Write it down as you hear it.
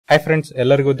Hi friends,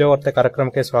 ಎಲ್ಲರಿಗೂ ಉದ್ಯೋಗ ವಾರ್ತೆ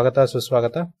ಕಾರ್ಯಕ್ರಮಕ್ಕೆ ಸ್ವಾಗತ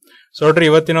ಸುಸ್ವಾಗತ. ಸೊ ನೋಡ್ರಿ,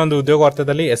 ಇವತ್ತಿನ ಒಂದು ಉದ್ಯೋಗ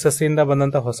ವಾರ್ತೆದಲ್ಲಿ SSC ಇಂದ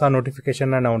ಬಂದಂತ ಹೊಸ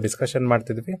ನೋಟಿಫಿಕೇಶನ್ ನಾವು ಡಿಸ್ಕಷನ್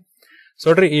ಮಾಡ್ತಿದ್ವಿ. ಸೊ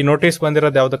ನೋಡ್ರಿ, ಈ ನೋಟಿಸ್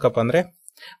ಬಂದಿರೋದು ಯಾವ್ದಕ್ಕಪ್ಪ ಅಂದ್ರೆ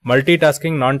multi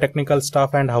tasking non technical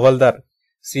staff and Havaldar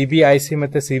CBIC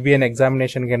ಮತ್ತೆ CBN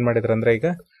ಎಕ್ಸಾಮಿನೇಷನ್ ಏನ್ ಮಾಡಿದ್ರು ಅಂದ್ರೆ ಈಗ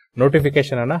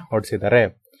ನೋಟಿಫಿಕೇಶನ್ ಅನ್ನ ಹೊರಡಿಸಿದ್ದಾರೆ.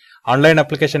 ಆನ್ಲೈನ್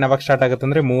ಅಪ್ಲಿಕೇಶನ್ ಯಾವಾಗ ಸ್ಟಾರ್ಟ್ ಆಗುತ್ತೆ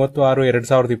ಅಂದ್ರೆ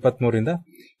 30/6/2023 ಇಂದ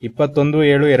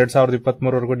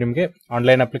 21/7/2023 ವರೆಗೂ ನಿಮಗೆ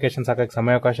ಆನ್ಲೈನ್ ಅಪ್ಲಿಕೇಶನ್ ಹಾಕಕ್ಕೆ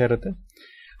ಸಮಯಾವಕಾಶ ಇರುತ್ತೆ.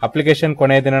 ಅಪ್ಲಿಕೇಶನ್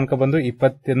ಕೊನೆಯ ದಿನಾಂಕ ಬಂದು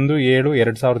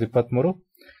 21/7/2023.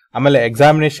 ಆಮೇಲೆ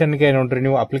ಎಕ್ಸಾಮಿನೇಷನ್ಗೆ ನೋಡ್ರಿ,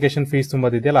 ನೀವು ಅಪ್ಲಿಕೇಶನ್ ಫೀಸ್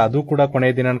ತುಂಬೋದಿದೆಯಲ್ಲ, ಅದು ಕೂಡ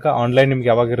ಕೊನೆಯ ದಿನಾಂಕ ಆನ್ಲೈನ್ ನಿಮ್ಗೆ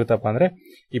ಯಾವಾಗ ಇರುತ್ತಪ್ಪ ಅಂದ್ರೆ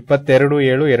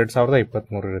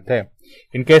 22/7/2023 ಇರುತ್ತೆ.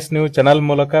 ಇನ್ ಕೇಸ್ ನೀವು ಚಾನಲ್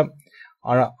ಮೂಲಕ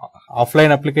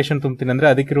ಆಫ್ಲೈನ್ ಅಪ್ಲಿಕೇಶನ್ ತುಂಬ್ತೀನಿ ಅಂದ್ರೆ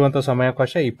ಅದಕ್ಕಿರುವಂತಹ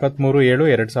ಸಮಯಾವಕಾಶ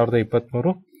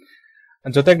 23/7/2023.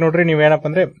 ಜೊತೆಗೆ ನೋಡ್ರಿ, ನೀವೇನಪ್ಪ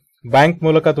ಅಂದ್ರೆ ಬ್ಯಾಂಕ್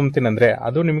ಮೂಲಕ ತುಂಬ್ತೀನಿ ಅಂದ್ರೆ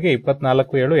ಅದು ನಿಮಗೆ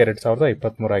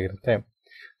 24/7/2023 ಆಗಿರುತ್ತೆ.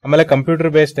 ಆಮೇಲೆ ಕಂಪ್ಯೂಟರ್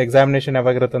ಬೇಸ್ಡ್ ಎಕ್ಸಾಮಿನೇಷನ್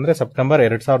ಯಾವಾಗಿರುತ್ತೆ ಅಂದ್ರೆ ಸೆಪ್ಟೆಂಬರ್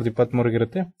 2023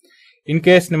 ಇರುತ್ತೆ. ಇನ್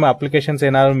ಕೇಸ್ ನಿಮ್ಮ ಅಪ್ಲಿಕೇಶನ್ಸ್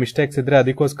ಏನಾದ್ರು ಮಿಸ್ಟೇಕ್ಸ್ ಇದ್ರೆ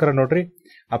ಅದಕ್ಕೋಸ್ಕರ ನೋಡ್ರಿ,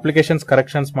 ಅಪ್ಲಿಕೇಶನ್ಸ್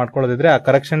ಕರೆಕ್ಷನ್ಸ್ ಮಾಡ್ಕೊಳ್ಳೋದಿದ್ರೆ ಆ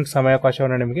ಕರೆಕ್ಷನ್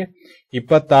ಸಮಯಾವಕಾಶವನ್ನು ನಿಮಗೆ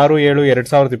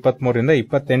 26/7/2023 ಇಂದ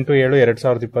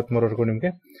 28/7/2023 ವರೆಗೂ ನಿಮಗೆ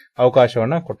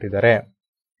ಅವಕಾಶವನ್ನ ಕೊಟ್ಟಿದ್ದಾರೆ.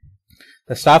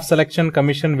 The Staff Selection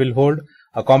Commission will hold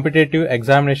a competitive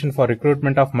examination for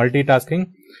recruitment of multitasking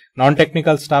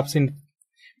non-technical staffs in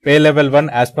pay level 1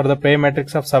 as per the pay matrix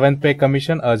of 7th Pay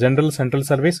Commission, a general central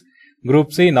service, Group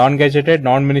C, non-gazetted,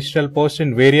 non-ministerial posts in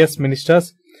various ministers,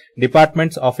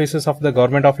 departments, offices of the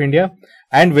Government of India,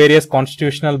 and various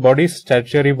constitutional bodies,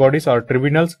 statutory bodies or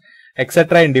tribunals, etc.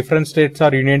 in different states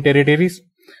or union territories,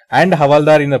 and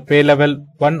Havaldar in the pay level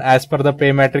 1 as per the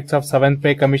pay matrix of 7th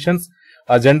Pay Commissions,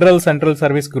 a general central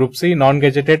service Group C,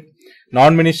 non-gazetted,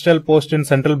 non-ministerial post in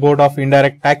Central Board of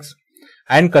Indirect Tax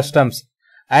and Customs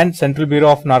and Central Bureau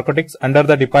of Narcotics under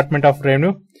the Department of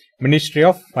Revenue, Ministry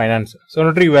of Finance. So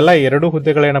ನೋಡ್ರಿ, ಇವೆಲ್ಲ ಎರಡು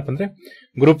ಹುದ್ದೆಗಳೇನಪ್ಪ ಅಂದ್ರೆ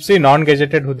group C non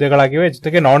gazetted ಹುದ್ದೆಗಳಾಗಿವೆ.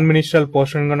 ಜೊತೆಗೆ ನಾನ್ ministerial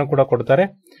posting ಕೂಡ ಕೊಡ್ತಾರೆ.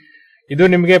 ಇದು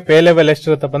ನಿಮಗೆ pay level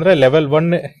ಎಷ್ಟಿರುತ್ತಪ್ಪ ಅಂದ್ರೆ ಲೆವೆಲ್ 1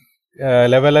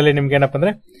 ಲೆವೆಲ್ ಅಲ್ಲಿ ನಿಮ್ಗೆ ಏನಪ್ಪ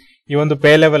ಅಂದ್ರೆ ಈ ಒಂದು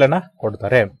ಪೇ ಲೆವೆಲ್ ಅನ್ನ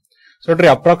ಕೊಡ್ತಾರೆ. ಸೊ ನೋಡ್ರಿ,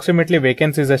 ಅಪ್ರಾಕ್ಸಿಮೇಟ್ಲಿ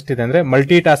ವೇಕೆನ್ಸೀಸ್ ಎಷ್ಟಿದೆ ಅಂದ್ರೆ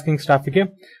ಮಲ್ಟಿ ಟಾಸ್ಕಿಂಗ್ ಸ್ಟಾಫ್ಗೆ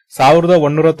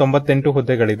 1198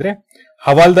 ಹುದ್ದೆಗಳಿದ್ರೆ,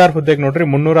 ಹವಾಲ್ದಾರ್ ಹುದ್ದೆಗೆ ನೋಡ್ರಿ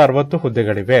 360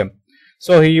 ಹುದ್ದೆಗಳಿವೆ.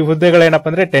 ಸೊ ಈ ಹುದ್ದೆಗಳೇನಪ್ಪ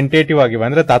ಅಂದ್ರೆ ಟೆಂಟೇಟಿವ್ ಆಗಿವೆ,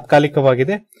 ಅಂದ್ರೆ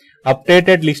ತಾತ್ಕಾಲಿಕವಾಗಿದೆ.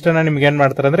 ಅಪ್ಡೇಟೆಡ್ ಲಿಸ್ಟ್ ಅನ್ನ ನಿಮ್ಗೆ ಏನ್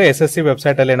ಮಾಡ್ತಾರೆ ಅಂದ್ರೆ SSC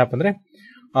ವೆಬ್ಸೈಟ್ ಅಲ್ಲಿ ಏನಪ್ಪ ಅಂದ್ರೆ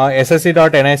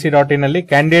ssc.nic.in ಅಲ್ಲಿ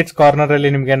ಕ್ಯಾಂಡಿಡೇಟ್ಸ್ ಕಾರ್ನರ್ ಅಲ್ಲಿ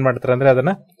ನಿಮ್ಗೆ ಏನ್ ಮಾಡ್ತಾರೆ ಅಂದ್ರೆ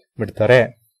ಅದನ್ನ ಬಿಡ್ತಾರೆ.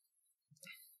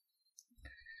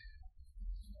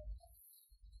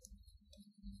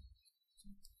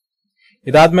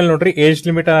 ಇದಾದ್ಮೇಲೆ ನೋಡ್ರಿ, ಏಜ್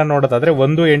ಲಿಮಿಟ್ ಅನ್ನ ನೋಡೋದಾದ್ರೆ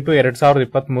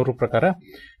 1/8/2023 ಪ್ರಕಾರ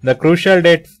the crucial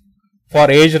date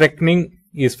for age ರೆಕ್ನಿಂಗ್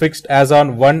is fixed as on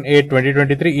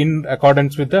 1/8/2023 in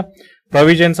accordance with the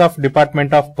provisions of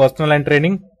Department of Personnel and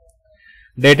Training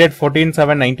dated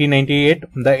 14/7/1998.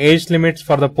 The age limits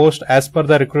for the post as per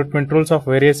the recruitment rules of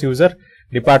various user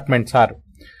departments are.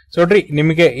 So ನೋಡ್ರಿ,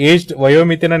 ನಿಮಗೆ age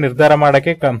ವಯೋಮಿತಿನ ನಿರ್ಧಾರ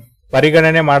ಮಾಡಕ್ಕೆ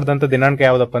ಪರಿಗಣನೆ ಮಾಡಿದಂತ ದಿನಾಂಕ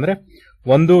ಯಾವ್ದಪ್ಪ ಅಂದ್ರೆ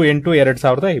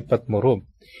 1/8/2023.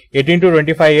 18 to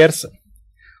 25 years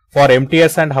for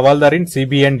MTS and Havaldar in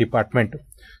CBN department.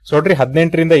 So ನೋಡ್ರಿ,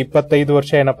 18 ರಿಂದ 25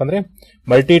 ವರ್ಷ ಏನಪ್ಪ ಅಂದ್ರೆ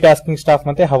ಮಲ್ಟಿ ಟಾಸ್ಕಿಂಗ್ ಸ್ಟಾಫ್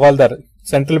ಮತ್ತೆ ಹವಾಲ್ದಾರ್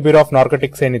ಸೆಂಟ್ರಲ್ ಬ್ಯೂರೋ ಆಫ್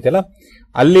ನಾರ್ಕೋಟಿಕ್ಸ್ ಏನಿದೆಯಲ್ಲ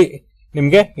ಅಲ್ಲಿ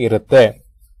ನಿಮ್ಗೆ ಇರುತ್ತೆ.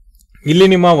 ಇಲ್ಲಿ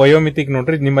ನಿಮ್ಮ ವಯೋಮಿತಿಗೆ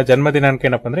ನೋಡ್ರಿ, ನಿಮ್ಮ ಜನ್ಮ ದಿನಾಂಕ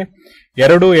ಏನಪ್ಪ ಅಂದ್ರೆ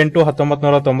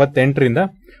 2/8/1998 ರಿಂದ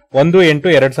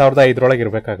 1/8/2005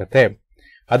 ಇರಬೇಕಾಗತ್ತೆ.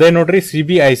 ಅದೇ ನೋಡ್ರಿ,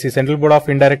 CBIC central board of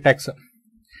indirect tax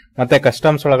ಮತ್ತೆ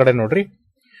ಕಸ್ಟಮ್ಸ್ ಒಳಗಡೆ ನೋಡ್ರಿ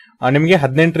ನಿಮಗೆ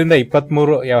 18 ರಿಂದ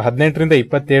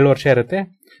 27 ವರ್ಷ ಇರುತ್ತೆ.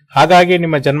 ಹಾಗಾಗಿ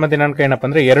ನಿಮ್ಮ ಜನ್ಮ ದಿನಾಂಕ ಏನಪ್ಪ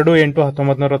ಅಂದ್ರೆ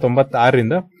 2/8/1996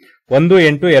 ರಿಂದ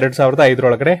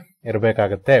 1/8/2005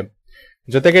 ಇರಬೇಕಾಗತ್ತೆ.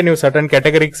 ಜೊತೆಗೆ ನೀವು ಸರ್ಟನ್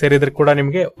ಕ್ಯಾಟಗರಿಗೆ ಸೇರಿದ್ರೆ ಕೂಡ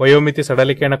ನಿಮಗೆ ವಯೋಮಿತಿ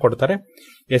ಸಡಲಿಕೆಯನ್ನು ಕೊಡ್ತಾರೆ.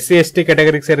 SC/ST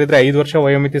ಕ್ಯಾಟಗರಿಗೆ ಸೇರಿದ್ರೆ 5 ವರ್ಷ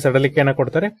ವಯೋಮಿತಿ ಸಡಲಿಕೆಯನ್ನು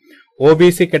ಕೊಡ್ತಾರೆ.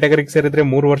 OBC ಕ್ಯಾಟಗರಿಗೆ ಸೇರಿದ್ರೆ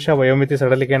 3 ವರ್ಷ ವಯೋಮಿತಿ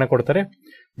ಸಡಲಿಕೆಯನ್ನು ಕೊಡ್ತಾರೆ.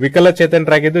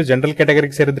 ವಿಕಲಚೇತನರಾಗಿದ್ದು ಜನರಲ್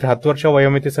ಕ್ಯಾಟಗರಿಗೆ ಸೇರಿದ್ರೆ 10 ವರ್ಷ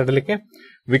ವಯೋಮಿತಿ ಸಡಲಿಕೆ.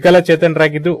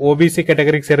 ವಿಕಲಚೇತನರಾಗಿದ್ದು OBC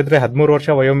ಕ್ಯಾಟಗರಿಗೆ ಸೇರಿದ್ರೆ 13 ವರ್ಷ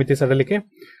ವಯೋಮಿತಿ ಸಡಲಿಕೆ.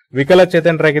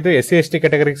 ವಿಕಲಚೇತನರಾಗಿದ್ದು SC/ST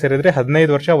ಕ್ಯಾಟಗರಿಗೆ ಸೇರಿದ್ರೆ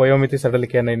 15 ವರ್ಷ ವಯೋಮಿತಿ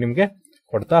ಸಡಲಿಕೆಯನ್ನು ನಿಮ್ಗೆ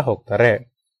ಕೊಡ್ತಾ ಹೋಗ್ತಾರೆ.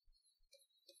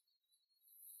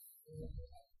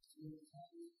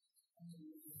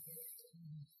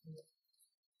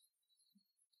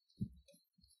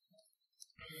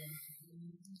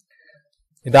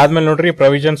 ಇದಾದ್ಮೇಲೆ ನೋಡ್ರಿ,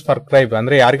 ಪ್ರೊವಿಷನ್ಸ್ ಫಾರ್ ಸ್ಕ್ರೈಬ್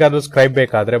ಅಂದ್ರೆ ಯಾರಿಗಾದ್ರೂ ಸ್ಕ್ರೈಬ್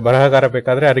ಬೇಕಾದ್ರೆ, ಬರಹಗಾರ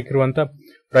ಬೇಕಾದ್ರೆ ಅದಕ್ಕಿರುವಂತ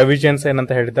ಪ್ರೊವಿಷನ್ಸ್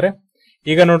ಏನಂತ ಹೇಳಿದ್ದಾರೆ.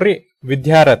 ಈಗ ನೋಡ್ರಿ,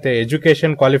 ವಿದ್ಯಾರ್ಹತೆ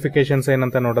ಎಜುಕೇಶನ್ ಕ್ವಾಲಿಫಿಕೇಶನ್ಸ್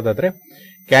ಏನಂತ ನೋಡೋದಾದ್ರೆ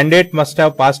candidate must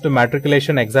have passed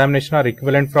matriculation examination R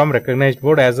equivalent from recognised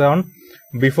board as on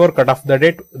before cut off the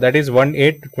date that is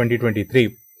 1/8/2023.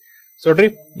 So ನೋಡ್ರಿ,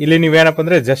 ಇಲ್ಲಿ ನೀವೇನಪ್ಪ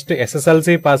ಅಂದ್ರೆ ಜಸ್ಟ್ SSLC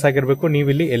ಪಾಸ್ ಆಗಿರ್ಬೇಕು, ನೀವು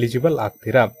ಇಲ್ಲಿ ಎಲಿಜಿಬಲ್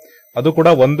ಆಗ್ತೀರಾ. ಅದು ಕೂಡ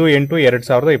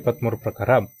 1/8/2023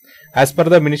 ಪ್ರಕಾರ. As per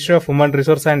the ministry of woman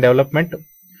resource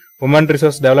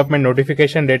Development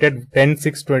notification dated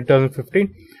 10/6/2015,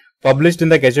 Published in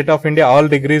the Gazette of India, all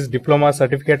degrees, diplomas,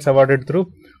 certificates awarded through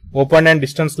open and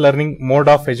distance learning mode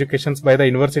of education by the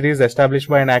universities established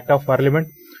by an act of parliament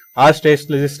or state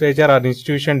legislature or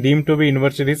institution deemed to be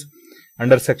universities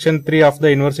under section 3 of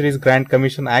the Universities Grant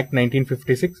Commission Act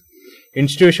 1956.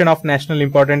 Institution of national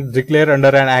importance declared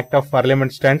under an act of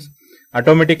parliament stands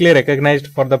automatically recognized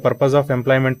for the purpose of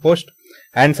employment post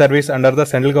and service under the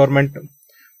central government,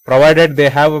 provided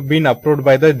they have been approved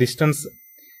by the distance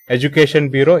education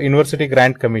bureau university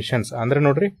grant commissions. ಅಂದ್ರೆ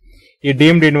ನೋಡ್ರಿ, ಈ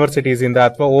deemed universities ಇಂದ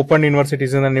ಅಥವಾ open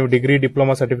universities ಇಂದ ನೀವು degree,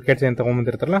 diploma certificates ಏನ್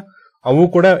ತಗೊಂಡ್ಬಂದಿರ್ತಾರಲ್ಲ, ಅವು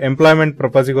ಕೂಡ ಎಂಪ್ಲಾಯ್ಮೆಂಟ್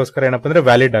ಪರ್ಪಸ್ಗೋಸ್ಕರ ಏನಪ್ಪ ಅಂದ್ರೆ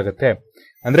ವ್ಯಾಲಿಡ್ ಆಗುತ್ತೆ.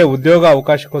 ಅಂದ್ರೆ ಉದ್ಯೋಗ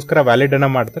ಅವಕಾಶಕ್ಕೋಸ್ಕರ ವ್ಯಾಲಿಡ್ ಅನ್ನ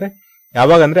ಮಾಡ್ತಾರೆ.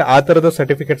 ಯಾವಾಗ ಅಂದ್ರೆ ಆ ತರದ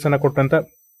ಸರ್ಟಿಫಿಕೇಟ್ಸ್ ಅನ್ನ ಕೊಟ್ಟಂತ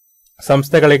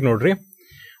ಸಂಸ್ಥೆಗಳಿಗೆ ನೋಡ್ರಿ,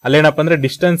 ಅಲ್ಲೇನಪ್ಪ ಅಂದ್ರೆ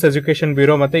ಡಿಸ್ಟೆನ್ಸ್ ಎಜುಕೇಶನ್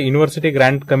ಬ್ಯೂರೋ ಮತ್ತೆ ಯೂನಿವರ್ಸಿಟಿ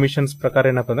ಗ್ರಾಂಟ್ ಕಮಿಷನ್ಸ್ ಪ್ರಕಾರ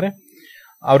ಏನಪ್ಪ ಅಂದ್ರೆ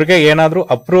ಅವ್ರಿಗೆ ಏನಾದ್ರೂ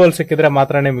ಅಪ್ರೂವಲ್ ಸಿಕ್ಕಿದ್ರೆ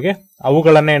ಮಾತ್ರ ನಿಮಗೆ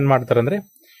ಅವುಗಳನ್ನ ಏನ್ ಮಾಡ್ತಾರೆ ಅಂದ್ರೆ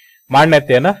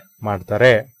ಮಾನ್ಯತೆಯನ್ನ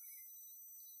ಮಾಡ್ತಾರೆ.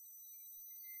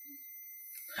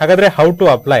 ಹಾಗಾದ್ರೆ how to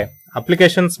apply?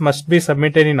 Applications must be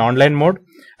submitted in online mode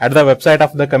at the website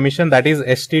of the commission, that is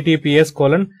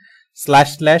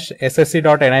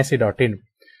https://ssc.nic.in.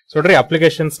 ನೋಡ್ರಿ,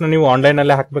 ಅಪ್ಲಿಕೇಶನ್ಸ್ ನೀವು ಆನ್ಲೈನ್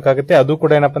ಅಲ್ಲೇ ಹಾಕಬೇಕಾಗುತ್ತೆ. ಅದು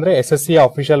ಕೂಡ ಏನಪ್ಪ ಅಂದ್ರೆ SSC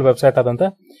ಅಫಿಷಿಯಲ್ ವೆಬ್ಸೈಟ್ ಆದಂತ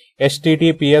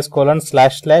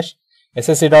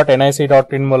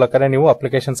https://ssc.nic.in ಮೂಲಕ ನೀವು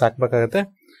ಅಪ್ಲಿಕೇಶನ್ಸ್ ಹಾಕಬೇಕಾಗುತ್ತೆ.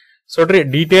 ನೋಡ್ರಿ,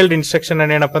 ಡೀಟೇಲ್ಡ್ ಇನ್ಸ್ಟ್ರಕ್ಷನ್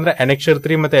ಏನಪ್ಪ ಅಂದ್ರೆ Annexure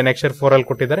 3 ಮತ್ತೆ Annexure 4 ಅಲ್ಲಿ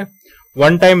ಕೊಟ್ಟಿದ್ದಾರೆ.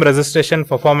 ಒನ್ ಟೈಮ್ ರಿಜಿಸ್ಟ್ರೇಷನ್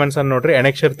ಪರ್ಫಾರ್ಮೆನ್ಸ್ ಅನ್ನು ನೋಡ್ರಿ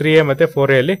Annexure 3A ಮತ್ತೆ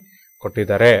 4A ಅಲ್ಲಿ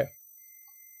ಕೊಟ್ಟಿದ್ದಾರೆ.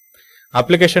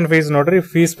 ಅಪ್ಲಿಕೇಶನ್ ಫೀಸ್ ನೋಡ್ರಿ,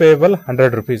 ಫೀಸ್ ಪೇಯಬಲ್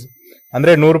 100 rupees,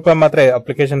 ಅಂದ್ರೆ 100 ರೂಪಾಯಿ ಮಾತ್ರ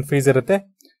ಅಪ್ಲಿಕೇಶನ್ ಫೀಸ್ ಇರುತ್ತೆ.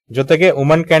 ಜೊತೆಗೆ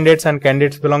woman candidates and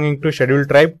candidates belonging to scheduled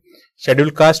tribe,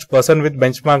 scheduled cost, person with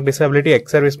bench mark disability,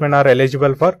 ex service men are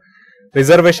eligible for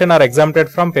reservation R exempted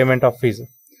from payment of fees.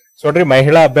 ನೋಡ್ರಿ,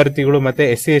 ಮಹಿಳಾ ಅಭ್ಯರ್ಥಿಗಳು ಮತ್ತೆ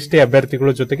SC/ST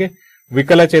ಅಭ್ಯರ್ಥಿಗಳು, ಜೊತೆಗೆ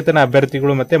ವಿಕಲಚೇತನ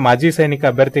ಅಭ್ಯರ್ಥಿಗಳು ಮತ್ತೆ ಮಾಜಿ ಸೈನಿಕ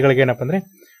ಅಭ್ಯರ್ಥಿಗಳಿಗೆ ಏನಪ್ಪ ಅಂದ್ರೆ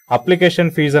ಅಪ್ಲಿಕೇಶನ್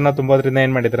ಫೀಸ್ ಅನ್ನ ತುಂಬೋದ್ರಿಂದ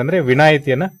ಏನ್ ಮಾಡಿದ್ರೆ ಅಂದ್ರೆ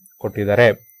ವಿನಾಯಿತಿಯನ್ನ ಕೊಟ್ಟಿದ್ದಾರೆ.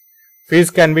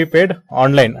 Fees can be paid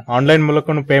online ಮೂಲಕ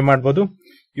ಪೇ ಮಾಡಬಹುದು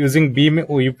using Bhim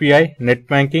UPI, net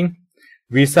banking,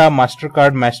 visa, master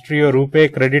card, ಮ್ಯಾಸ್ಟ್ರಿಯೋ, RuPay,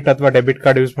 credit ಅಥವಾ ಡೆಬಿಟ್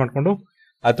ಕಾರ್ಡ್ ಯೂಸ್ ಮಾಡ್ಕೊಂಡು,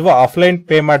 ಅಥವಾ ಆಫ್ಲೈನ್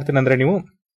ಪೇ ಮಾಡ್ತೀನಿ ಅಂದ್ರೆ ನೀವು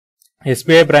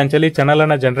SBI ಬ್ರಾಂಚ್ ಅಲ್ಲಿ ಚಾನಲ್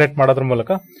ಅನ್ನ ಜನರೇಟ್ ಮಾಡೋದ್ರ ಮೂಲಕ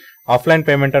ಆಫ್ಲೈನ್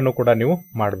ಪೇಮೆಂಟ್ ಅನ್ನು ಕೂಡ ನೀವು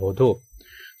ಮಾಡಬಹುದು.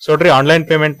 ನೋಡ್ರಿ, ಆನ್ಲೈನ್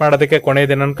ಪೇಮೆಂಟ್ ಮಾಡೋದಕ್ಕೆ ಕೊನೆಯ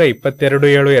ದಿನಾಂಕ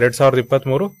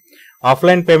 22/7/2023.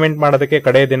 ಆಫ್ಲೈನ್ ಪೇಮೆಂಟ್ ಮಾಡೋದಕ್ಕೆ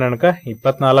ಕಡೆಯ ದಿನಾಂಕ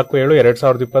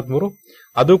 24/7/2023.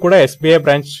 ಅದು ಕೂಡ SBI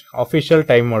ಬ್ರಾಂಚ್ ಅಫಿಷಿಯಲ್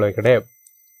ಟೈಮ್ ಒಳಗಡೆ.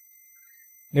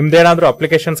 ನಿಮ್ದೇನಾದ್ರೂ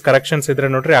ಅಪ್ಲಿಕೇಶನ್ಸ್ ಕರೆಕ್ಷನ್ಸ್ ಇದ್ರೆ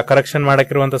ನೋಡ್ರಿ, ಆ ಕರೆಕ್ಷನ್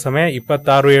ಮಾಡಕ್ಕಿರುವಂತ ಸಮಯ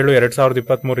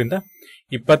 26/7/2023 ಇಂದ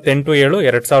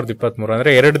 28/7/2023,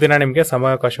 ಅಂದ್ರೆ 2 ದಿನ ನಿಮ್ಗೆ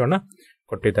ಸಮಯಾವಕಾಶವನ್ನ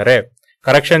ಕೊಟ್ಟಿದ್ದಾರೆ.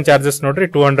 ಕರೆಕ್ಷನ್ ಚಾರ್ಜಸ್ ನೋಡ್ರಿ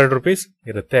 200 rupees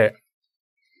ಇರುತ್ತೆ.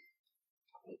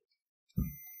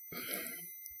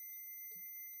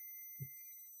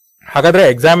 ಹಾಗಾದ್ರೆ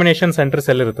ಎಕ್ಸಾಮಿನೇಷನ್ ಸೆಂಟರ್ಸ್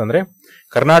ಎಲ್ಲಿರುತ್ತೆ ಅಂದ್ರೆ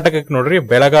ಕರ್ನಾಟಕಕ್ಕೆ ನೋಡ್ರಿ,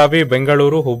 ಬೆಳಗಾವಿ,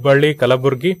 ಬೆಂಗಳೂರು, ಹುಬ್ಬಳ್ಳಿ,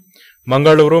 ಕಲಬುರಗಿ,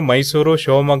 ಮಂಗಳೂರು, ಮೈಸೂರು,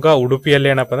 ಶಿವಮೊಗ್ಗ, ಉಡುಪಿಯಲ್ಲಿ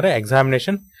ಏನಪ್ಪ ಅಂದ್ರೆ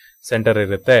ಎಕ್ಸಾಮಿನೇಷನ್ ಸೆಂಟರ್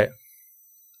ಇರುತ್ತೆ.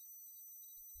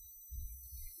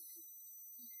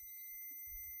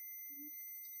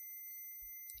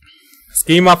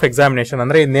 ಸ್ಕೀಮ್ ಆಫ್ ಎಕ್ಸಾಮಿನೇಷನ್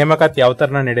ಅಂದ್ರೆ ಈ ನೇಮಕಾತಿ ಯಾವ ತರ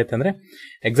ನಡೆಯುತ್ತೆ ಅಂದ್ರೆ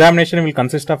examination will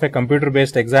consist of A computer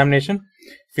based examination,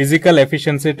 physical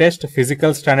efficiency test,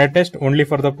 physical standard test only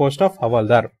for the post of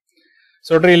ಹವಾಲ್ದಾರ್.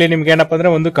 ನೋಡ್ರಿ, ಇಲ್ಲಿ ನಿಮ್ಗೆ ಏನಪ್ಪ ಅಂದ್ರೆ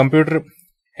ಒಂದು ಕಂಪ್ಯೂಟರ್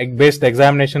ಬೇಸ್ಡ್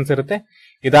ಎಕ್ಸಾಮಿನೇಷನ್ಸ್ ಇರುತ್ತೆ.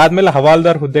 ಇದಾದ್ಮೇಲೆ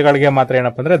ಹವಾಲ್ದಾರ್ ಹುದ್ದೆಗಳಿಗೆ ಮಾತ್ರ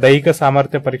ಏನಪ್ಪ ಅಂದ್ರೆ ದೈಹಿಕ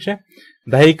ಸಾಮರ್ಥ್ಯ ಪರೀಕ್ಷೆ,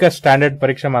 ದೈಹಿಕ ಸ್ಟ್ಯಾಂಡರ್ಡ್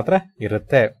ಪರೀಕ್ಷೆ ಮಾತ್ರ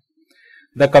ಇರುತ್ತೆ.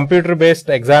 The computer based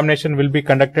examination will be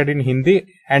conducted in Hindi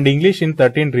and English in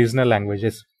 13 regional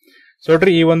languages.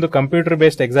 ನೋಡ್ರಿ, ಈ ಒಂದು ಕಂಪ್ಯೂಟರ್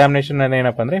ಬೇಸ್ಡ್ ಎಕ್ಸಾಮಿನೇಷನ್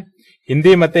ಏನಪ್ಪ ಅಂದ್ರೆ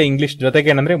ಹಿಂದಿ ಮತ್ತೆ ಇಂಗ್ಲಿಷ್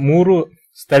ಜೊತೆಗೆ ಏನಂದ್ರೆ 3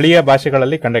 ಸ್ಥಳೀಯ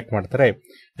ಭಾಷೆಗಳಲ್ಲಿ ಕಂಡಕ್ಟ್ ಮಾಡ್ತಾರೆ.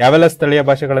 ಯಾವೆಲ್ಲ ಸ್ಥಳೀಯ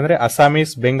ಭಾಷೆಗಳಂದ್ರೆ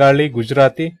ಅಸ್ಸಾಮೀಸ್, ಬೆಂಗಾಳಿ,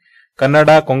 ಗುಜರಾತಿ, ಕನ್ನಡ,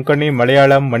 ಕೊಂಕಣಿ,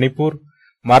 ಮಲಯಾಳಂ, ಮಣಿಪುರ್,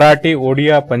 ಮರಾಠಿ,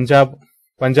 ಒಡಿಯಾ,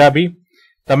 ಪಂಜಾಬಿ,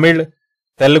 ತಮಿಳ್,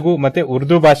 ತೆಲುಗು ಮತ್ತೆ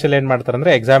ಉರ್ದು ಭಾಷೆಯಲ್ಲಿ ಏನ್ ಮಾಡ್ತಾರೆ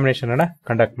ಅಂದ್ರೆ ಎಕ್ಸಾಮಿನೇಷನ್ ಅನ್ನ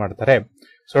ಕಂಡಕ್ಟ್ ಮಾಡ್ತಾರೆ.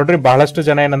 ನೋಡ್ರಿ, ಬಹಳಷ್ಟು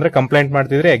ಜನ ಏನಂದ್ರೆ ಕಂಪ್ಲೇಂಟ್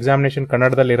ಮಾಡ್ತಿದ್ರೆ ಎಕ್ಸಾಮಿನೇಷನ್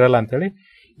ಕನ್ನಡದಲ್ಲಿ ಇರಲ್ಲ ಅಂತ ಹೇಳಿ.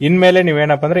 ಇನ್ಮೇಲೆ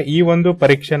ನೀವೇನಪ್ಪ ಅಂದ್ರೆ ಈ ಒಂದು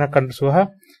ಪರೀಕ್ಷೆನ ಸಹ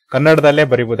ಕನ್ನಡದಲ್ಲೇ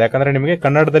ಬರೀಬಹುದು. ಯಾಕಂದ್ರೆ ನಿಮಗೆ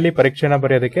ಕನ್ನಡದಲ್ಲಿ ಪರೀಕ್ಷೆನ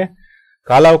ಬರೆಯೋದಕ್ಕೆ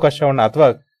ಕಾಲಾವಕಾಶವನ್ನ ಅಥವಾ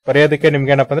ಬರೆಯೋದಕ್ಕೆ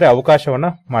ನಿಮ್ಗೆ ಏನಪ್ಪ ಅಂದ್ರೆ ಅವಕಾಶವನ್ನ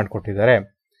ಮಾಡಿಕೊಟ್ಟಿದ್ದಾರೆ.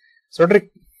 ನೋಡ್ರಿ,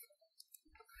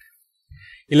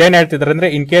 ಇಲ್ಲೇನ್ ಹೇಳ್ತಿದ್ದಾರೆ ಅಂದ್ರೆ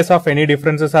in case of any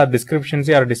differences R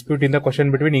ಡಿಸ್ಕ್ರಿಪ್ಷನ್ಸಿ R dispute in the question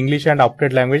between English and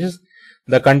opted languages,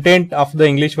 the content of the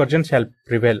English version shawl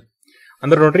prevail.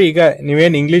 ಅಂದ್ರೆ ನೋಡ್ರಿ, ಈಗ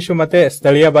ನೀವೇನ್ ಇಂಗ್ಲಿಷು ಮತ್ತೆ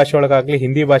ಸ್ಥಳೀಯ ಭಾಷೆ ಒಳಗಾಗ್ಲಿ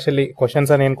ಹಿಂದಿ ಭಾಷೆಯಲ್ಲಿ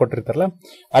ಕ್ವಶನ್ಸ್ ಅನ್ನ ಏನ್ ಕೊಟ್ಟಿರ್ತಾರಲ್ಲ,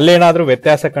 ಅಲ್ಲೇನಾದ್ರೂ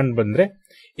ವ್ಯತ್ಯಾಸ ಕಂಡು ಬಂದ್ರೆ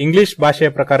ಇಂಗ್ಲಿಷ್ ಭಾಷೆಯ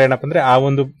ಪ್ರಕಾರ ಏನಪ್ಪ ಅಂದ್ರೆ ಆ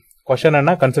ಒಂದು ಕ್ವಶನ್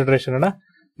ಅನ್ನ ಕನ್ಸಿಡರೇಷನ್ ಅನ್ನ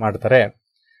ಮಾಡ್ತಾರೆ.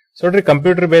 ನೋಡ್ರಿ,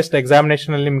 ಕಂಪ್ಯೂಟರ್ ಬೇಸ್ಡ್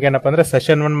ಎಕ್ಸಾಮಿನೇಷನ್ ಅಲ್ಲಿ ನಿಮ್ಗೆ ಏನಪ್ಪ ಅಂದ್ರೆ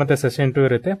ಸೆಷನ್ 1 ಮತ್ತೆ ಸೆಷನ್ 2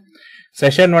 ಇರುತ್ತೆ.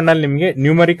 ಸೆಷನ್ 1 ಅಲ್ಲಿ ನಿಮ್ಗೆ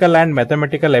numerical and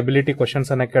mathematical ability questions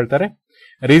ಅನ್ನ ಕೇಳ್ತಾರೆ.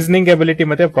 ರೀಸನಿಂಗ್ ಎಬಿಲಿಟಿ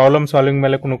ಮತ್ತೆ ಪ್ರಾಬ್ಲಮ್ ಸಾಲ್ವಿಂಗ್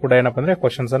ಮೇಲೆ ಕೂಡ ಏನಪ್ಪ ಅಂದ್ರೆ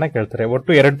ಕ್ವಶನ್ಸ್ ಅನ್ನ ಕೇಳ್ತಾರೆ.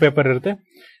 ಒಟ್ಟು 2 ಪೇಪರ್ ಇರುತ್ತೆ,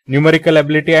 numerical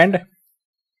ability and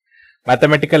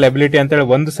mathematical ability ಅಂತ ಹೇಳಿ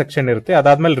ಒಂದು ಸೆಕ್ಷನ್ ಇರುತ್ತೆ.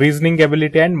 ಅದಾದ್ಮೇಲೆ reasoning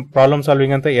ability and problem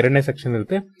solving ಅಂತ ಎರಡನೇ ಸೆಕ್ಷನ್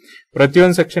ಇರುತ್ತೆ.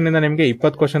 ಪ್ರತಿಯೊಂದು ಸೆಕ್ಷನ್ ಇಂದ ನಿಮಗೆ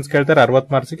 20 ಕ್ವಶನ್ಸ್ ಕೇಳ್ತಾರೆ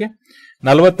 60 ಮಾರ್ಕ್ಸ್ಗೆ.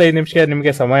 45 ನಿಮಿಷ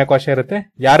ನಿಮಗೆ ಸಮಯಾವಕಾಶ ಇರುತ್ತೆ.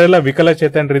 ಯಾರೆಲ್ಲ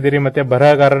ವಿಕಲಚೇತನರಿದ್ದೀರಿ ಮತ್ತೆ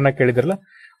ಬರಹಗಾರರನ್ನ ಕೇಳಿದ್ರಲ್ಲ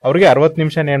ಅವ್ರಿಗೆ 60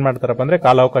 ನಿಮಿಷ ಏನ್ ಮಾಡ್ತಾರಪ್ಪ ಅಂದ್ರೆ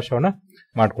ಕಾಲಾವಕಾಶವನ್ನ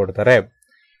ಮಾಡ್ಕೊಡ್ತಾರೆ.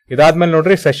 ಇದಾದ್ಮೇಲೆ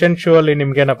ನೋಡ್ರಿ ಸೆಷನ್ ಶೋ ಅಲ್ಲಿ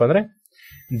ನಿಮ್ಗೆ ಏನಪ್ಪಾ ಅಂದ್ರೆ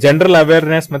ಜನರಲ್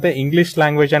ಅವೇರ್ನೆಸ್ ಮತ್ತೆ ಇಂಗ್ಲಿಷ್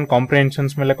ಲ್ಯಾಂಗ್ವೇಜ್ ಅಂಡ್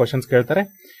ಕಾಂಪ್ರಿಹೆನ್ಷನ್ಸ್ ಮೇಲೆ ಕ್ವಶನ್ಸ್ ಕೇಳ್ತಾರೆ.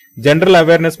 ಜನರಲ್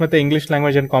ಅವೇರ್ನೆಸ್ ಮತ್ತೆ ಇಂಗ್ಲಿಷ್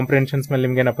ಲ್ಯಾಂಗ್ವೇಜ್ ಅಂಡ್ ಕಾಂಪ್ರಿಹೆನ್ಷನ್ಸ್ ಮೇಲೆ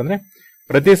ನಿಮ್ಗೆ ಏನಪ್ಪಾ ಅಂದ್ರೆ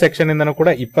ಪ್ರತಿ ಸೆಕ್ಷನ್ ಇಂದನೂ ಕೂಡ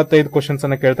 25 ಕ್ವಶನ್ಸ್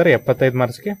ಅನ್ನ ಕೇಳ್ತಾರೆ 75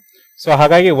 ಮಾರ್ಕ್ಸ್ಗೆ. ಸೊ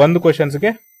ಹಾಗಾಗಿ ಒಂದು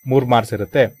ಕ್ವಶನ್ಸ್ಗೆ 3 ಮಾರ್ಕ್ಸ್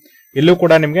ಇರುತ್ತೆ. ಇಲ್ಲೂ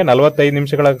ಕೂಡ ನಿಮ್ಗೆ 45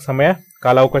 ನಿಮಿಷಗಳ ಸಮಯ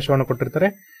ಕಾಲಾವಕಾಶವನ್ನು ಕೊಟ್ಟಿರ್ತಾರೆ.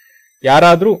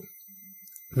 ಯಾರಾದ್ರೂ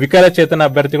ವಿಕಲಚೇತನ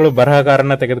ಅಭ್ಯರ್ಥಿಗಳು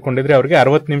ಬರಹಗಾರನ ತೆಗೆದುಕೊಂಡಿದ್ರೆ ಅವರಿಗೆ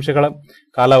 60 ನಿಮಿಷಗಳ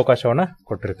ಕಾಲಾವಕಾಶವನ್ನ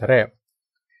ಕೊಟ್ಟಿರ್ತಾರೆ.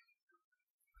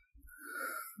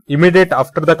 Immediate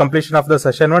after the completion of the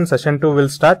session 1, session 2 will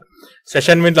start.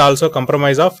 Session will also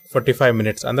comprise of 45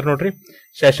 minutes. ಅಂದ್ರೆ ನೋಡ್ರಿ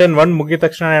ಸೆಷನ್ 1 ಮುಗಿದ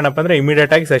ತಕ್ಷಣ ಏನಪ್ಪಾ ಅಂದ್ರೆ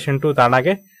ಇಮಿಡಿಯೇಟ್ ಆಗಿ ಸೆಷನ್ 2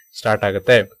 ತಾನಾಗೆ ಸ್ಟಾರ್ಟ್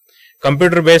ಆಗುತ್ತೆ.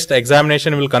 Computer based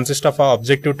examination will consist of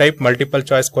objective type multiple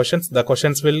choice questions. The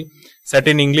questions will set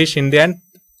in English, Hindi and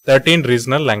 13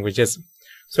 regional languages.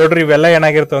 So ನೋಡ್ರಿ ಇವೆಲ್ಲ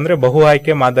ಏನಾಗಿರುತ್ತೆ ಅಂದ್ರೆ ಬಹು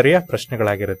ಆಯ್ಕೆ ಮಾದರಿಯ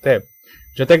ಪ್ರಶ್ನೆಗಳಾಗಿರುತ್ತೆ.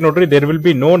 ಜೊತೆಗೆ ನೋಡ್ರಿ there will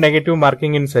be no negative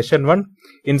marking in session 1.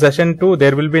 In session 2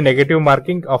 there will be negative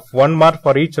marking of 1 mark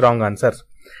for each wrong answer.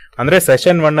 ಅಂದ್ರೆ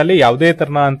ಸೆಷನ್ 1 ನಲ್ಲಿ ಯಾವುದೇ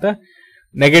ತರನ ಅಂತ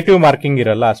ನೆಗೆಟಿವ್ ಮಾರ್ಕಿಂಗ್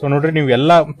ಇರಲ್ಲ. ಸೊ ನೋಡ್ರಿ ನೀವು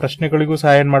ಎಲ್ಲಾ ಪ್ರಶ್ನೆಗಳಿಗೂ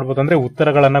ಸಹ ಏನ್ ಮಾಡಬಹುದು ಅಂದ್ರೆ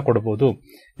ಉತ್ತರಗಳನ್ನ ಕೊಡಬಹುದು.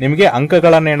 ನಿಮಗೆ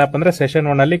ಅಂಕಗಳನ್ನ ಏನಪ್ಪಾ ಅಂದ್ರೆ ಸೆಷನ್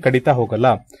 1 ಅಲ್ಲಿ ಕಡಿತಾ ಹೋಗಲ್ಲ.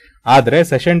 ಆದ್ರೆ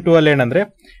ಸೆಷನ್ 2 ಅಲ್ಲಿ ಏನಂದ್ರೆ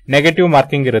ನೆಗೆಟಿವ್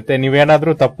ಮಾರ್ಕಿಂಗ್ ಇರುತ್ತೆ.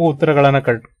 ನೀವೇನಾದ್ರೂ ತಪ್ಪು ಉತ್ತರಗಳನ್ನ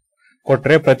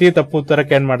ಕೊಟ್ರೆ ಪ್ರತಿ ತಪ್ಪು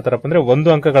ಉತ್ತರಕ್ಕೆ ಏನ್ ಮಾಡ್ತಾರಪ್ಪ ಅಂದ್ರೆ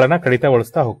 1 ಅಂಕಗಳನ್ನ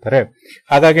ಕಡಿತಗೊಳಿಸ್ತಾ ಹೋಗ್ತಾರೆ.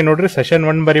 ಹಾಗಾಗಿ ನೋಡ್ರಿ ಸೆಷನ್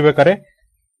 1 ಬರಿಬೇಕಾರೆ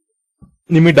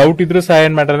ನಿಮಗೆ ಡೌಟ್ ಇದ್ರೂ ಸಹ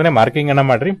ಏನ್ ಮಾಡ್ರಿ ಅಂದ್ರೆ ಮಾರ್ಕಿಂಗ್ ಅನ್ನ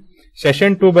ಮಾಡ್ರಿ.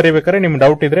 ಸೆಷನ್ 2 ಬರಿಬೇಕಾರೆ ನಿಮ್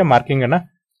ಡೌಟ್ ಇದ್ರೆ ಮಾರ್ಕಿಂಗ್ ಅನ್ನ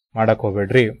ಮಾಡಕ್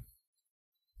ಹೋಗ್ಬೇಡ್ರಿ.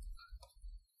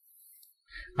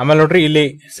 ಆಮೇಲೆ ನೋಡ್ರಿ ಇಲ್ಲಿ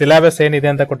ಸಿಲೆಬಸ್ ಏನಿದೆ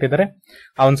ಅಂತ ಕೊಟ್ಟಿದ್ದಾರೆ.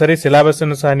 ಒಂದ್ಸರಿ ಸಿಲೆಬಸ್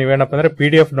ಅನ್ನು ಸಹ ನೀವೇನಪ್ಪ ಅಂದ್ರೆ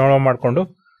PDF ಡೌನ್ಲೋಡ್ ಮಾಡ್ಕೊಂಡು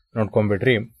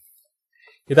ನೋಡ್ಕೊಂಡ್ಬಿಡ್ರಿ.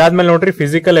 ಇದಾದ್ಮೇಲೆ ನೋಡ್ರಿ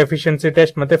ಫಿಸಿಕಲ್ ಎಫಿಷಿಯನ್ಸಿ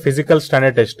ಟೆಸ್ಟ್ ಮತ್ತೆ ಫಿಸಿಕಲ್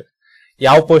ಸ್ಟ್ಯಾಂಡರ್ಡ್ ಟೆಸ್ಟ್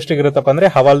ಯಾವ ಪೋಸ್ಟ್ ಇರುತ್ತಪ್ಪ ಅಂದ್ರೆ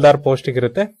ಹವಾಲ್ದಾರ್ ಪೋಸ್ಟ್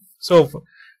ಇರುತ್ತೆ. ಸೊ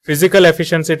ಫಿಸಿಕಲ್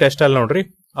ಎಫಿಷಿಯನ್ಸಿ ಟೆಸ್ಟ್ ಅಲ್ಲಿ ನೋಡ್ರಿ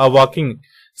ಆ ವಾಕಿಂಗ್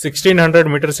 1600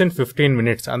 ಮೀಟರ್ಸ್ ಇನ್ 15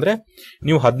 ಮಿನಿಟ್ಸ್. ಅಂದ್ರೆ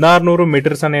ನೀವು 1600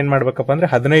 ಮೀಟರ್ಸ್ ಅನ್ನ ಏನ್ ಮಾಡ್ಬೇಕಪ್ಪ ಅಂದ್ರೆ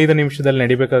 15 ನಿಮಿಷದಲ್ಲಿ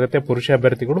ನಡಿಬೇಕಾಗುತ್ತೆ ಪುರುಷ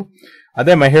ಅಭ್ಯರ್ಥಿಗಳು.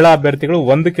 ಅದೇ ಮಹಿಳಾ ಅಭ್ಯರ್ಥಿಗಳು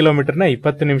 1 ಕಿಲೋಮೀಟರ್ನ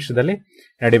 20 ನಿಮಿಷದಲ್ಲಿ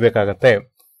ನಡಿಬೇಕಾಗತ್ತೆ.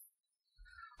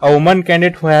 A woman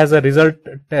candidate who has a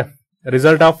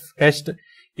result of test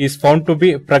is found to be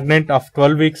pregnant of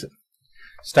 12 weeks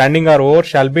standing or over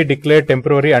shall be declared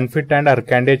temporary unfit and her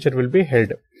candidature will be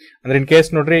held. ಅಂದ್ರೆ ಇನ್ ಕೇಸ್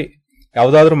ನೋಡ್ರಿ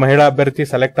ಯಾವ್ದಾದ್ರು ಮಹಿಳಾ ಅಭ್ಯರ್ಥಿ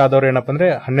select ಆದವ್ರು ಏನಪ್ಪ ಅಂದ್ರೆ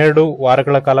 12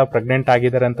 ವಾರಗಳ ಕಾಲ ಪ್ರೆಗ್ನೆಂಟ್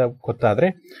ಆಗಿದ್ದಾರೆ ಅಂತ ಗೊತ್ತಾದ್ರೆ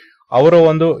ಅವರ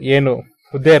ಒಂದು ಏನು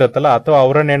ಹುದ್ದೆ ಇರುತ್ತಲ್ಲ ಅಥವಾ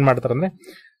ಅವರನ್ನ ಏನ್ ಮಾಡ್ತಾರೆ ಅಂದ್ರೆ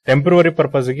ಟೆಂಪ್ರವರಿ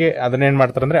ಪರ್ಪಸ್ಗೆ ಅದನ್ನೇನ್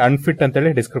ಮಾಡ್ತಾರೆ ಅಂದ್ರೆ ಅನ್ಫಿಟ್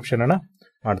ಅಂತೇಳಿ ಡಿಸ್ಕ್ರಿಪ್ಷನ್ ಅನ್ನ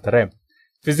ಮಾಡ್ತಾರೆ.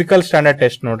 ಫಿಸಿಕಲ್ ಸ್ಟ್ಯಾಂಡರ್ಡ್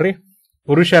ಟೆಸ್ಟ್ ನೋಡ್ರಿ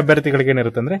ಪುರುಷ ಅಭ್ಯರ್ಥಿಗಳಿಗೆ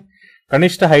ಏನಿರುತ್ತೆ ಅಂದ್ರೆ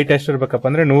ಕನಿಷ್ಠ ಹೈಟ್ ಎಷ್ಟು ಇರ್ಬೇಕಪ್ಪ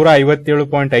ಅಂದ್ರೆ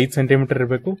 157.5 ಸೆಂಟಿಮೀಟರ್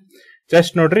ಇರಬೇಕು.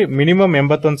 ಚೆಸ್ಟ್ ನೋಡ್ರಿ ಮಿನಿಮಮ್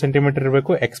 81 ಸೆಂಟಿಮೀಟರ್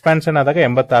ಇರಬೇಕು. ಎಕ್ಸ್ಪಾನ್ಷನ್ ಆದಾಗ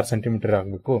 86 ಸೆಂಟಿಮೀಟರ್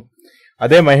ಆಗಬೇಕು.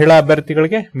 ಅದೇ ಮಹಿಳಾ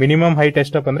ಅಭ್ಯರ್ಥಿಗಳಿಗೆ ಮಿನಿಮಮ್ ಹೈಟ್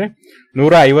ಎಷ್ಟಪ್ಪ ಅಂದ್ರೆ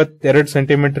 152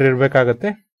 ಸೆಂಟಿಮೀಟರ್ ಇರಬೇಕಾಗತ್ತೆ.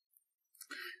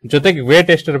 ಜೊತೆಗೆ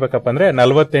ವೇಟ್ ಎಷ್ಟು ಇರ್ಬೇಕಪ್ಪ ಅಂದ್ರೆ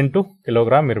 48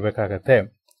 ಕಿಲೋಗ್ರಾಮ್ ಇರಬೇಕಾಗತ್ತೆ.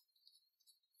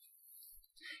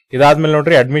 ಇದಾದ್ಮೇಲೆ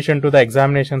ನೋಡ್ರಿ ಅಡ್ಮಿಷನ್ ಟು ದ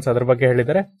ಎಕ್ಸಾಮಿನೇಷನ್ಸ್ ಅದ್ರ ಬಗ್ಗೆ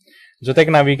ಹೇಳಿದ್ದಾರೆ.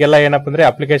 ಜೊತೆಗೆ ನಾವೀಗೆಲ್ಲ ಏನಪ್ಪ ಅಂದ್ರೆ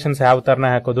ಅಪ್ಲಿಕೇಶನ್ಸ್ ಯಾವ ತರನ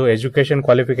ಹಾಕೋದು, ಎಜುಕೇಶನ್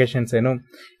ಕ್ವಾಲಿಫಿಕೇಶನ್ಸ್ ಏನು,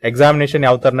 ಎಕ್ಸಾಮಿನೇಷನ್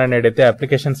ಯಾವ ತರನ ನಡೆಯುತ್ತೆ,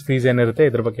 ಅಪ್ಲಿಕೇಶನ್ಸ್ ಫೀಸ್ ಏನಿರುತ್ತೆ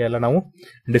ಇದ್ರ ಬಗ್ಗೆ ಎಲ್ಲ ನಾವು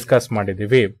ಡಿಸ್ಕಸ್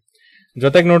ಮಾಡಿದೀವಿ.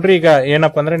 ಜೊತೆಗೆ ನೋಡ್ರಿ ಈಗ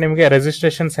ಏನಪ್ಪಾ ಅಂದ್ರೆ ನಿಮಗೆ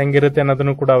ರಿಜಿಸ್ಟ್ರೇಷನ್ಸ್ ಹೆಂಗಿರುತ್ತೆ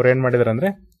ಅನ್ನೋದನ್ನು ಕೂಡ ಅವ್ರು ಏನ್ ಮಾಡಿದಾರೆ ಅಂದ್ರೆ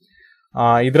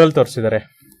ಇದ್ರಲ್ಲಿ ತೋರಿಸಿದ್ದಾರೆ.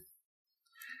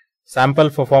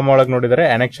 ಸ್ಯಾಂಪಲ್ ಫಾರ್ಮ್ ಒಳಗೆ ನೋಡಿದರೆ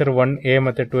ಅನೆಕ್ಷರ್ 1A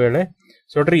ಮತ್ತೆ 2 ಹೇಳಿ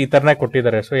ಸೊ ನೋಡ್ರಿ ಈ ತರನೇ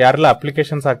ಕೊಟ್ಟಿದ್ದಾರೆ. ಸೊ ಯಾರೆಲ್ಲ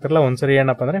ಅಪ್ಲಿಕೇಶನ್ಸ್ ಆಗ್ತಾರಲ್ಲ ಒಂದ್ಸರಿ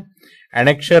ಏನಪ್ಪಾ ಅಂದ್ರೆ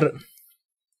ಅನೆಕ್ಷರ್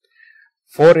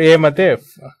 4A ಮತ್ತೆ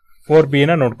 4B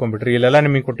ನ ನೋಡ್ಕೊಂಡ್ಬಿಟ್ರಿ. ಇಲ್ಲೆಲ್ಲ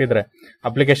ನಿಮಗೆ ಕೊಟ್ಟಿದ್ರೆ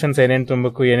ಅಪ್ಲಿಕೇಶನ್ಸ್ ಏನೇನ್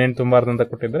ತುಂಬಬೇಕು ಏನೇನ್ ತುಂಬಾರ್ದು ಅಂತ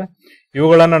ಕೊಟ್ಟಿದ್ರೆ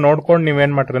ಇವುಗಳನ್ನ ನೋಡ್ಕೊಂಡು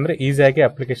ನೀವೇನ್ ಮಾಡ್ರಿ ಅಂದ್ರೆ ಈಸಿಯಾಗಿ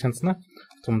ಅಪ್ಲಿಕೇಶನ್ಸ್ ನ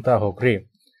ತುಂಬ್ತಾ ಹೋಗ್ರಿ.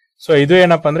 ಸೊ ಇದು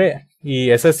ಏನಪ್ಪಾ ಅಂದ್ರೆ ಈ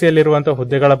SSC ಅಲ್ಲಿರುವಂತಹ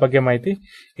ಹುದ್ದೆಗಳ ಬಗ್ಗೆ ಮಾಹಿತಿ.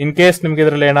 ಇನ್ ಕೇಸ್ ನಿಮ್ಗೆ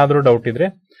ಇದ್ರಲ್ಲಿ ಏನಾದ್ರೂ ಡೌಟ್ ಇದ್ರೆ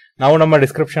ನಾವು ನಮ್ಮ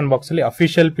ಡಿಸ್ಕ್ರಿಪ್ಷನ್ ಬಾಕ್ಸ್ ಅಲ್ಲಿ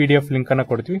ಅಫಿಷಿಯಲ್ PDF ಲಿಂಕ್ ಅನ್ನ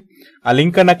ಕೊಡ್ತೀವಿ. ಆ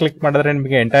ಲಿಂಕ್ ಅನ್ನ ಕ್ಲಿಕ್ ಮಾಡಿದ್ರೆ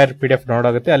ನಿಮಗೆ ಎಂಟೈರ್ PDF ಡೌನ್ಲೋಡ್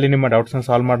ಆಗುತ್ತೆ. ಅಲ್ಲಿ ನಿಮ್ಮ ಡೌಟ್ಸ್ ನ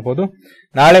ಸಾಲ್ವ್ ಮಾಡಬಹುದು.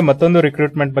 ನಾಳೆ ಮತ್ತೊಂದು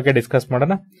ರಿಕ್ರೂಟ್ಮೆಂಟ್ ಬಗ್ಗೆ ಡಿಸ್ಕಸ್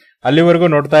ಮಾಡೋಣ. ಅಲ್ಲಿವರೆಗೂ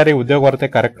ನೋಡ್ತಾ ಇರಿ ಉದ್ಯೋಗ ವಾರ್ತೆ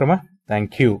ಕಾರ್ಯಕ್ರಮ.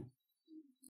 Thank you.